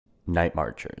Night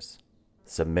Marchers,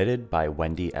 submitted by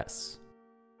Wendy S.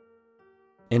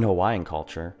 In Hawaiian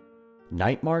culture,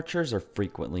 night marchers are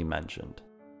frequently mentioned.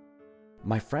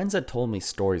 My friends had told me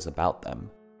stories about them,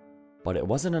 but it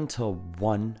wasn't until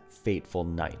one fateful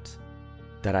night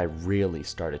that I really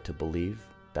started to believe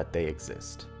that they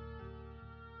exist.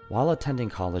 While attending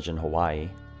college in Hawaii,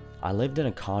 I lived in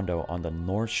a condo on the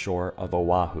north shore of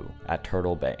Oahu at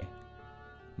Turtle Bay.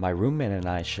 My roommate and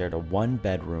I shared a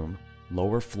one-bedroom,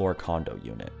 lower-floor condo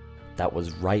unit that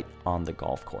was right on the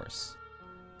golf course.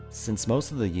 Since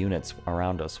most of the units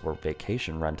around us were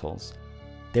vacation rentals,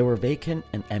 they were vacant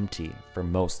and empty for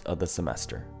most of the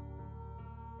semester.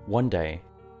 One day,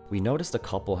 we noticed a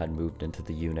couple had moved into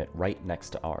the unit right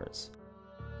next to ours.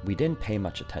 We didn't pay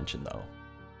much attention though.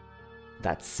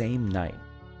 That same night,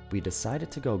 we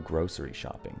decided to go grocery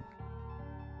shopping.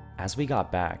 As we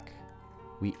got back,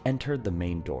 we entered the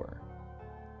main door.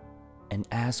 And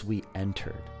as we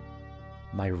entered,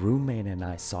 my roommate and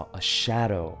I saw a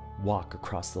shadow walk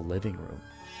across the living room.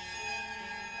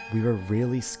 We were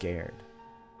really scared,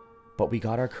 but we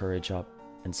got our courage up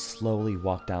and slowly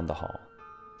walked down the hall,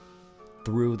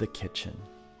 through the kitchen,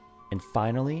 and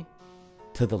finally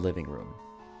to the living room.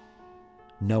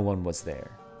 No one was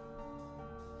there.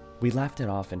 We laughed it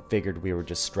off and figured we were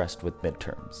just stressed with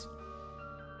midterms.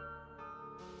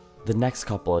 The next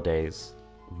couple of days,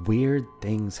 weird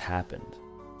things happened.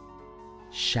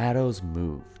 Shadows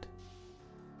moved.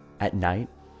 At night,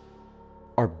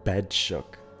 our bed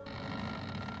shook.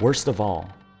 Worst of all,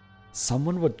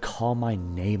 someone would call my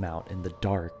name out in the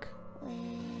dark.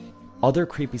 Other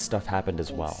creepy stuff happened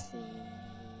as well,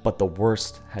 but the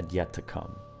worst had yet to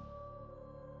come.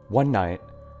 One night,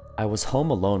 I was home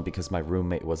alone because my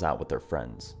roommate was out with her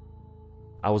friends.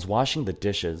 I was washing the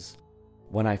dishes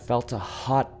when I felt a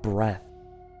hot breath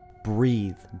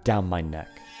breathe down my neck.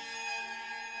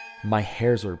 My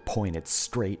hairs were pointed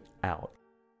straight out.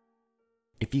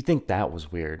 If you think that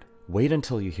was weird, wait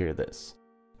until you hear this.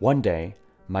 One day,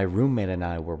 my roommate and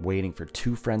I were waiting for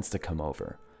two friends to come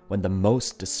over when the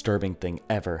most disturbing thing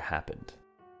ever happened.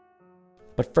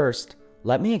 But first,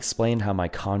 let me explain how my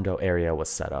condo area was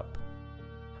set up.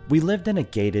 We lived in a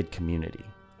gated community.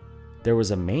 There was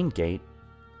a main gate,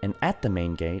 and at the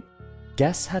main gate,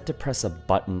 guests had to press a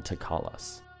button to call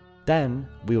us. Then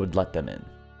we would let them in.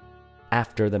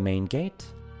 After the main gate,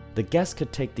 the guests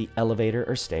could take the elevator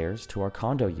or stairs to our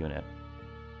condo unit,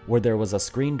 where there was a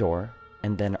screen door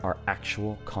and then our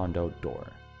actual condo door.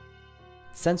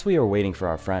 Since we were waiting for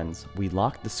our friends, we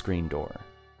locked the screen door,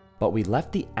 but we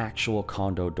left the actual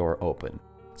condo door open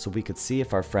so we could see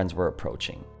if our friends were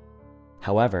approaching.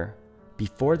 However,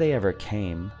 before they ever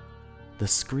came, the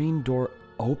screen door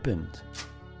opened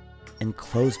and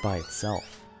closed by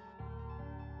itself.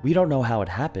 We don't know how it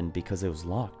happened because it was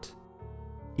locked.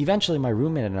 Eventually, my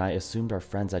roommate and I assumed our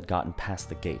friends had gotten past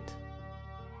the gate.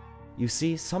 You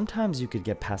see, sometimes you could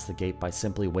get past the gate by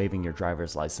simply waving your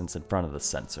driver's license in front of the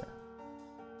sensor.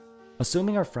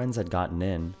 Assuming our friends had gotten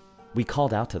in, we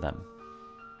called out to them,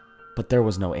 but there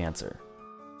was no answer.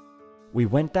 We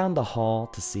went down the hall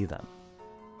to see them,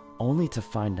 only to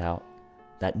find out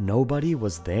that nobody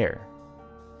was there.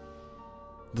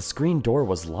 The screen door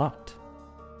was locked,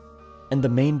 and the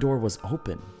main door was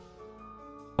open.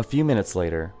 A few minutes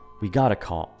later, we got a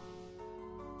call.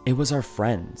 It was our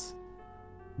friends.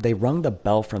 They rung the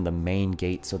bell from the main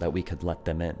gate so that we could let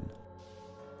them in.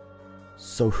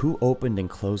 So who opened and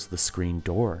closed the screen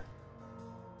door?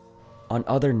 On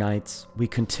other nights, we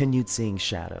continued seeing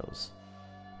shadows.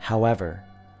 However,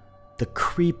 the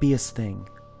creepiest thing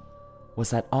was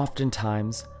that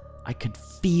oftentimes I could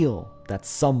feel that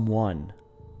someone,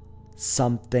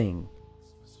 something,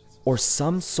 or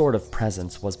some sort of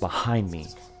presence was behind me.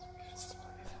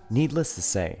 Needless to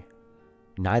say,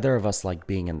 neither of us liked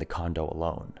being in the condo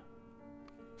alone.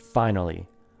 Finally,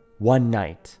 one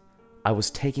night, I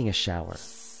was taking a shower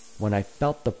when I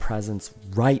felt the presence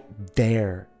right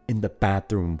there in the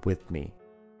bathroom with me.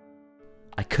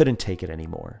 I couldn't take it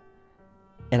anymore,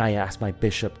 and I asked my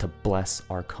bishop to bless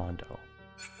our condo.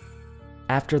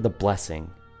 After the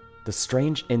blessing, the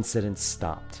strange incident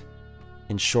stopped,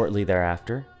 and shortly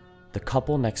thereafter, the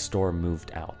couple next door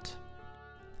moved out.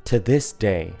 To this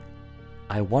day,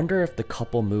 I wonder if the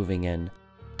couple moving in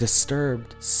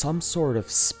disturbed some sort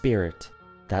of spirit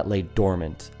that lay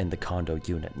dormant in the condo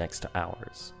unit next to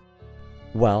ours.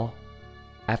 Well,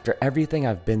 after everything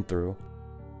I've been through,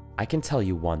 I can tell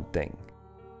you one thing.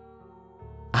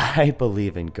 I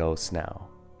believe in ghosts now.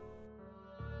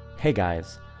 Hey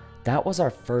guys, that was our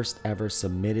first ever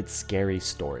submitted scary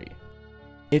story.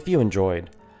 If you enjoyed,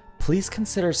 please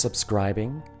consider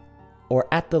subscribing, or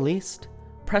at the least,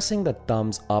 pressing the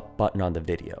thumbs up button on the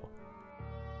video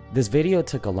This video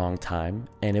took a long time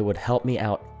and it would help me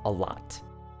out a lot.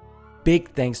 Big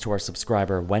thanks to our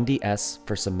subscriber Wendy S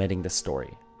for submitting this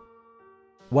story.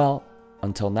 Well,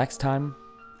 until next time,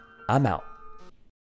 I'm out.